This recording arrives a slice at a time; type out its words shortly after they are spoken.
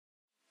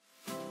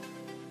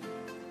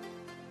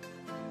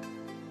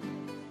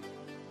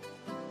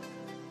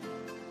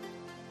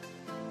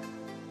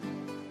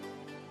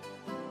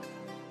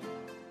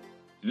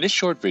In this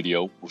short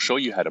video, we'll show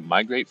you how to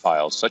migrate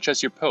files such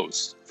as your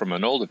posts from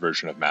an older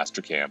version of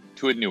Mastercam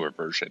to a newer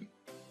version.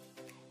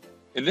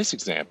 In this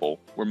example,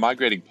 we're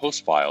migrating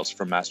post files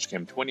from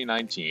Mastercam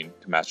 2019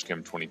 to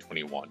Mastercam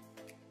 2021.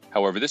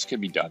 However, this can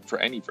be done for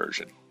any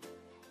version.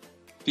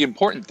 The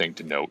important thing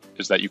to note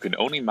is that you can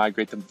only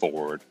migrate them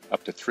forward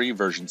up to 3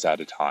 versions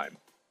at a time.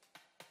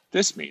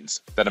 This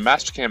means that a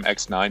Mastercam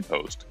X9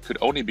 post could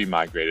only be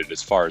migrated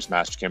as far as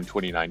Mastercam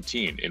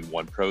 2019 in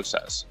one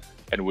process,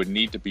 and would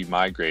need to be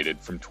migrated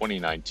from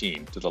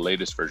 2019 to the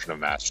latest version of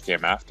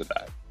Mastercam after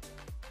that.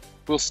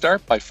 We'll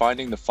start by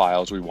finding the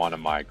files we want to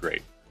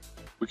migrate.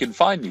 We can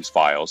find these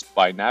files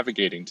by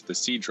navigating to the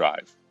C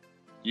drive,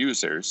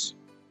 Users,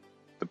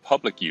 the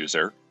Public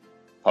User,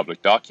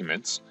 Public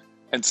Documents,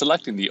 and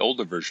selecting the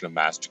older version of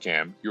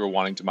Mastercam you are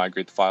wanting to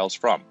migrate the files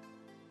from.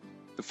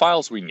 The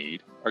files we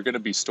need are going to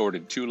be stored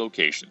in 2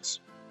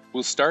 locations.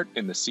 We'll start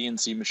in the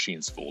CNC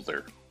Machines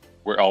folder,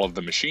 where all of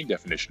the machine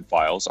definition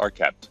files are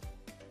kept.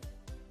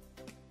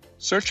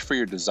 Search for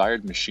your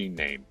desired machine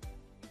name.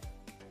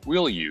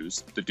 We'll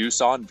use the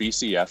Doosan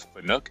VCF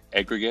Fanuc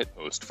aggregate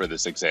post for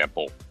this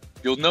example.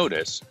 You'll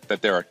notice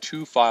that there are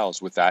 2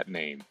 files with that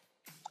name.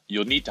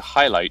 You'll need to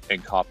highlight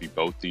and copy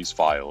both these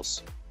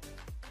files.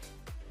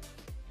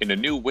 In a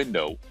new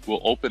window,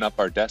 we'll open up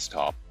our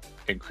desktop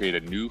and create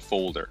a new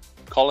folder,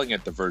 calling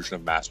it the version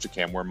of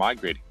Mastercam we're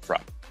migrating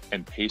from,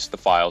 and paste the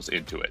files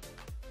into it.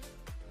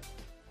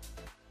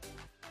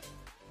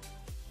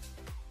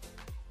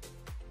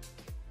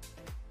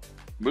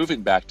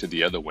 Moving back to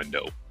the other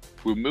window,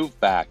 we'll move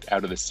back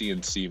out of the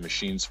CNC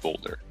Machines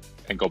folder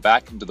and go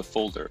back into the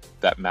folder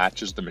that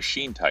matches the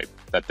machine type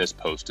that this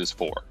post is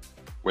for,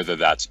 whether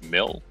that's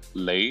mill,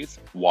 lathe,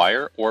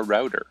 wire, or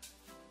router.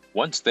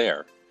 Once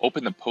there,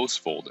 open the post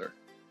folder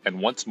and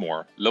once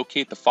more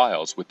locate the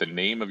files with the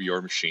name of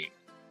your machine.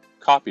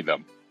 Copy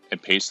them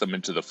and paste them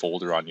into the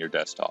folder on your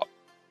desktop.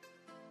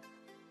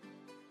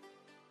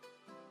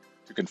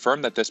 To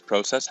confirm that this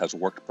process has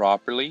worked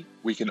properly,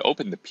 we can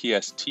open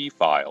the PST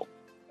file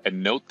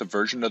and note the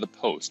version of the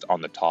post on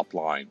the top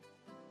line.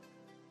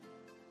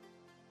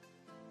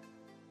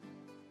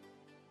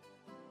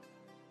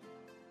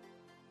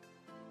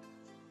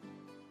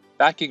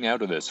 Backing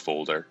out of this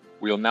folder,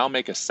 we'll now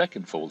make a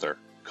second folder,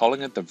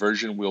 calling it the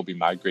version we'll be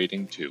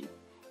migrating to.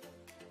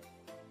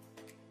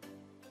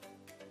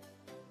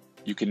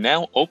 You can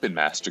now open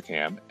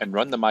Mastercam and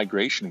run the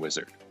migration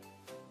wizard.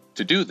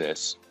 To do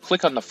this,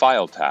 click on the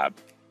File tab,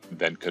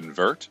 then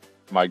Convert,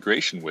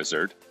 Migration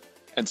Wizard,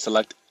 and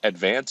select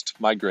Advanced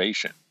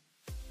Migration.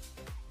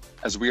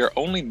 As we are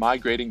only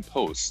migrating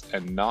posts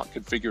and not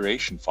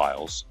configuration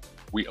files,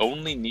 we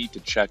only need to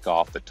check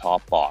off the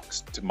top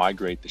box to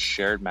migrate the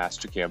shared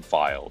Mastercam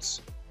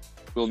files.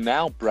 We'll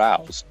now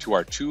browse to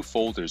our 2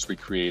 folders we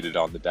created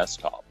on the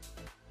desktop,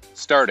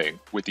 starting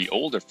with the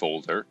older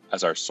folder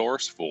as our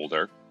source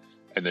folder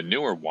and the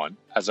newer one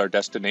as our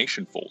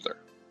destination folder.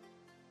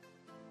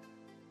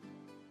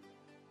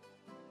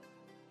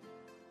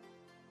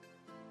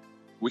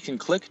 We can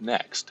click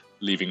Next,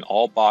 leaving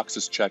all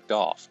boxes checked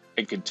off,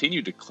 and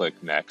continue to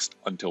click Next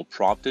until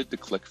prompted to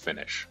click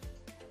Finish.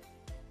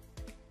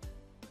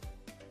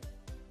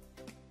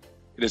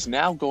 It is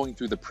now going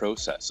through the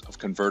process of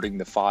converting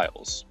the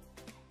files.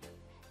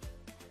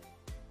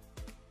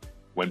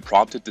 When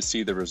prompted to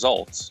see the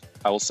results,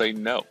 I will say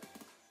No.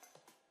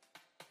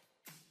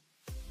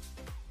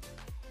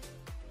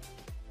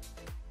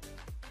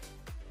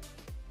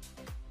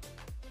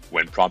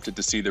 When prompted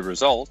to see the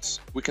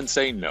results, we can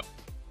say No.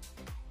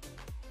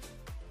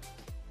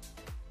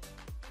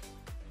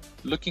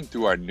 Looking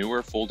through our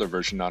newer folder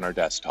version on our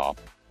desktop,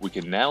 we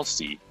can now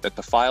see that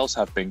the files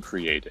have been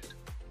created.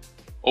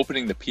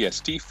 Opening the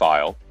PST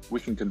file, we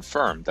can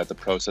confirm that the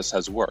process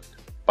has worked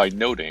by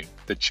noting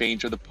the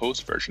change of the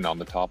post version on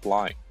the top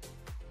line.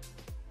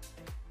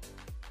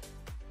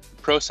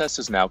 The process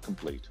is now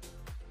complete.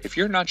 If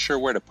you're not sure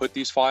where to put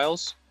these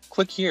files,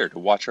 click here to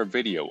watch our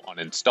video on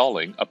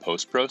installing a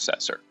post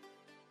processor.